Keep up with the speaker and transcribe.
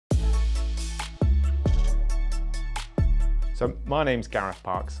So my name's Gareth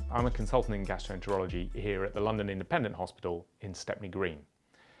Parkes. I'm a consultant in gastroenterology here at the London Independent Hospital in Stepney Green.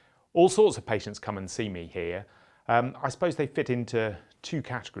 All sorts of patients come and see me here. I suppose they fit into two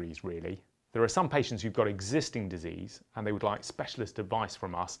categories really. There are some patients who've got existing disease and they would like specialist advice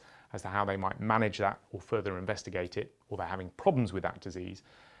from us as to how they might manage that or further investigate it, or they're having problems with that disease.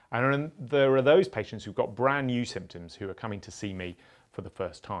 And there are those patients who've got brand new symptoms who are coming to see me for the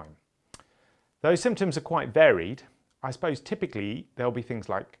first time. Those symptoms are quite varied. I suppose typically there'll be things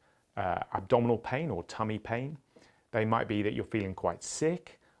like abdominal pain or tummy pain. They might be that you're feeling quite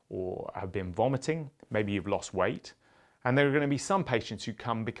sick or have been vomiting. Maybe you've lost weight. And there are going to be some patients who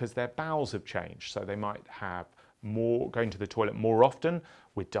come because their bowels have changed. So they might have going to the toilet more often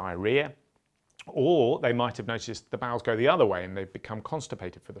with diarrhea, or they might have noticed the bowels go the other way and they've become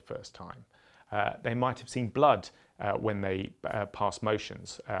constipated for the first time. They might have seen blood when they pass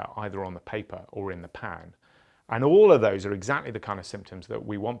motions, either on the paper or in the pan. And all of those are exactly the kind of symptoms that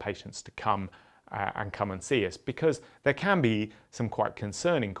we want patients to come and see us, because there can be some quite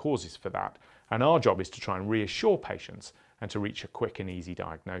concerning causes for that. And our job is to try and reassure patients and to reach a quick and easy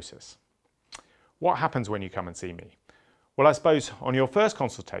diagnosis. What happens when you come and see me? Well, I suppose on your first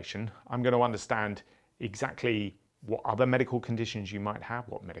consultation, I'm going to understand exactly what other medical conditions you might have,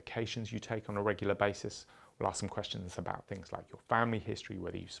 what medications you take on a regular basis. We'll ask some questions about things like your family history,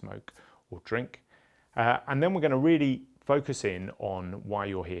 whether you smoke or drink. And then we're going to really focus in on why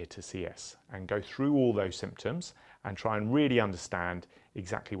you're here to see us and go through all those symptoms and try and really understand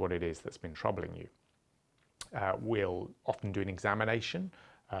exactly what it is that's been troubling you. We'll often do an examination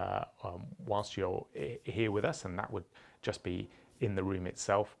whilst you're here with us, and that would just be in the room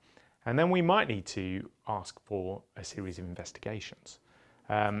itself. And then we might need to ask for a series of investigations.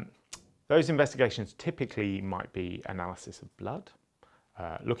 Those investigations typically might be analysis of blood,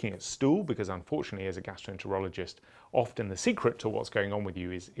 looking at stool, because unfortunately as a gastroenterologist, often the secret to what's going on with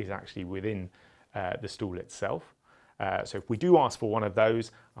you is actually within the stool itself. So if we do ask for one of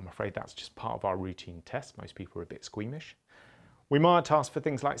those, I'm afraid that's just part of our routine test. Most people are a bit squeamish. We might ask for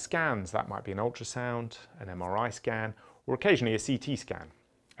things like scans. That might be an ultrasound, an MRI scan, or occasionally a CT scan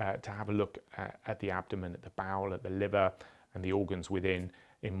to have a look at the abdomen, at the bowel, at the liver, and the organs within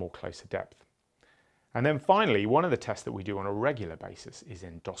in more closer depth. And then finally, one of the tests that we do on a regular basis is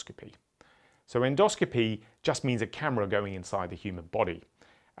endoscopy. So endoscopy just means a camera going inside the human body.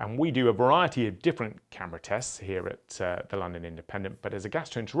 And we do a variety of different camera tests here at the London Independent, but as a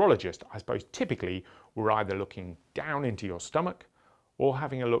gastroenterologist, I suppose typically we're either looking down into your stomach or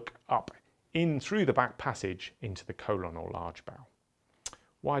having a look up in through the back passage into the colon or large bowel.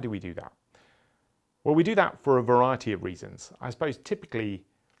 Why do we do that? Well, we do that for a variety of reasons. I suppose typically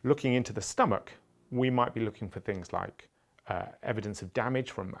looking into the stomach, we might be looking for things like evidence of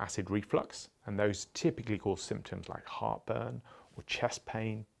damage from acid reflux, and those typically cause symptoms like heartburn or chest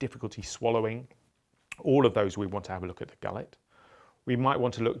pain, difficulty swallowing. All of those we want to have a look at the gullet. We might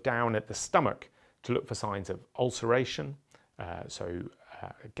want to look down at the stomach to look for signs of ulceration,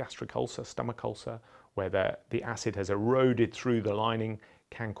 gastric ulcer, stomach ulcer, where the acid has eroded through the lining,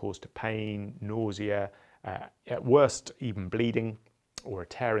 can cause to pain, nausea, at worst even bleeding, or a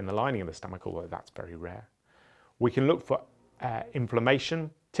tear in the lining of the stomach, although that's very rare. We can look for inflammation,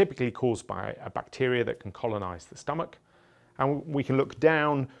 typically caused by a bacteria that can colonize the stomach. And we can look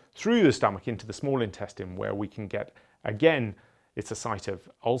down through the stomach into the small intestine, where we can get, again, it's a site of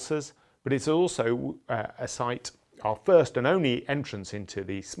ulcers, but it's also a site, our first and only entrance into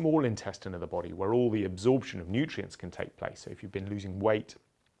the small intestine of the body, where all the absorption of nutrients can take place. So if you've been losing weight,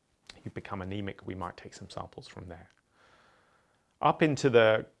 you've become anemic, we might take some samples from there. Up into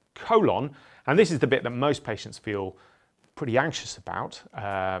the colon, and this is the bit that most patients feel pretty anxious about.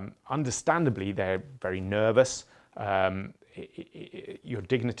 Understandably, they're very nervous. Your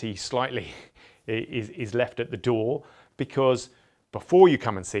dignity slightly is left at the door, because before you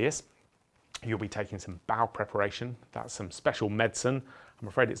come and see us, you'll be taking some bowel preparation. That's some special medicine. I'm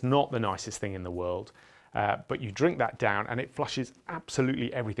afraid it's not the nicest thing in the world, but you drink that down and it flushes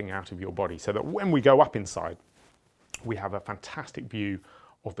absolutely everything out of your body, so that when we go up inside, we have a fantastic view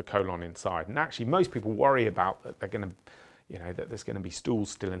of the colon inside. And actually most people worry about that that there's going to be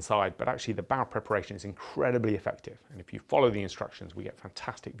stools still inside, but actually the bowel preparation is incredibly effective. And if you follow the instructions, we get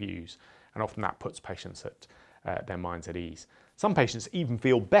fantastic views, and often that puts patients at their minds at ease. Some patients even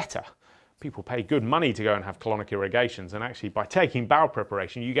feel better. People pay good money to go and have colonic irrigations, and actually by taking bowel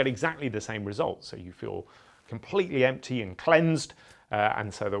preparation, you get exactly the same results. So you feel completely empty and cleansed,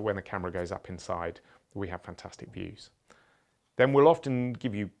 and so that when the camera goes up inside, we have fantastic views. Then we'll often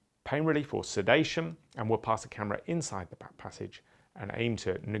give you pain relief or sedation, and we'll pass the camera inside the back passage and aim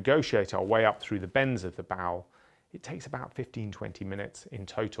to negotiate our way up through the bends of the bowel It takes about 15-20 minutes in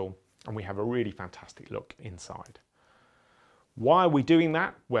total, and we have a really fantastic look inside. Why are we doing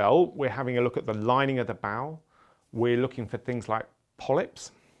that? Well, we're having a look at the lining of the bowel. We're looking for things like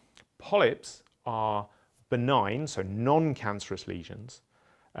polyps. Polyps are benign, so non-cancerous lesions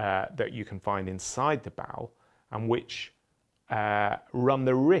that you can find inside the bowel and which run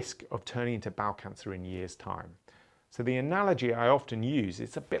the risk of turning into bowel cancer in years' time. So the analogy I often use,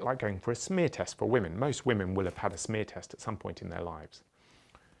 it's a bit like going for a smear test for women. Most women will have had a smear test at some point in their lives.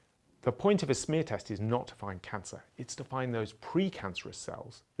 The point of a smear test is not to find cancer. It's to find those precancerous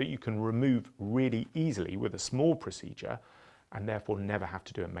cells that you can remove really easily with a small procedure and therefore never have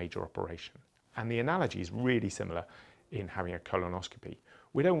to do a major operation. And the analogy is really similar in having a colonoscopy.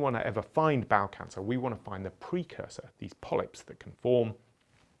 We don't want to ever find bowel cancer. We want to find the precursor, these polyps that can form,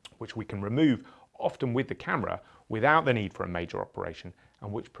 which we can remove often with the camera without the need for a major operation,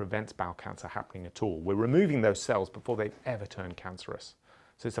 and which prevents bowel cancer happening at all. We're removing those cells before they've ever turned cancerous.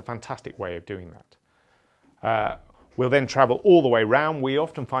 So it's a fantastic way of doing that. We'll then travel all the way around. We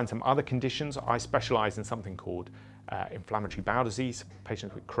often find some other conditions. I specialize in something called inflammatory bowel disease,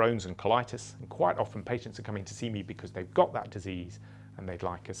 patients with Crohn's and colitis, and quite often patients are coming to see me because they've got that disease and they'd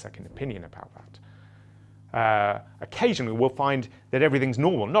like a second opinion about that. Occasionally we'll find that everything's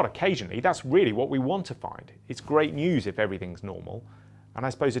normal. Not occasionally, that's really what we want to find. It's great news if everything's normal. And I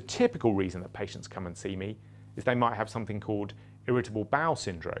suppose a typical reason that patients come and see me is they might have something called irritable bowel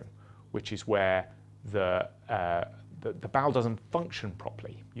syndrome, which is where the bowel doesn't function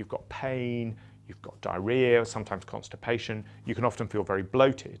properly. You've got pain, you've got diarrhea, sometimes constipation. You can often feel very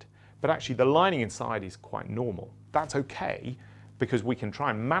bloated, but actually the lining inside is quite normal. That's okay because we can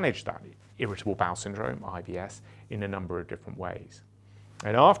try and manage that irritable bowel syndrome, IBS, in a number of different ways.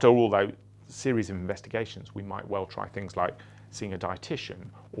 And after all those series of investigations, we might well try things like seeing a dietitian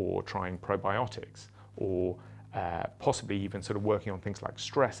or trying probiotics or possibly even sort of working on things like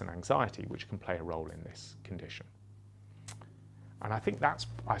stress and anxiety, which can play a role in this condition. And I think that's,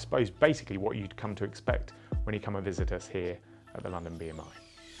 I suppose, basically what you'd come to expect when you come and visit us here at the London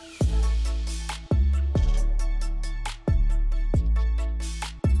BMI.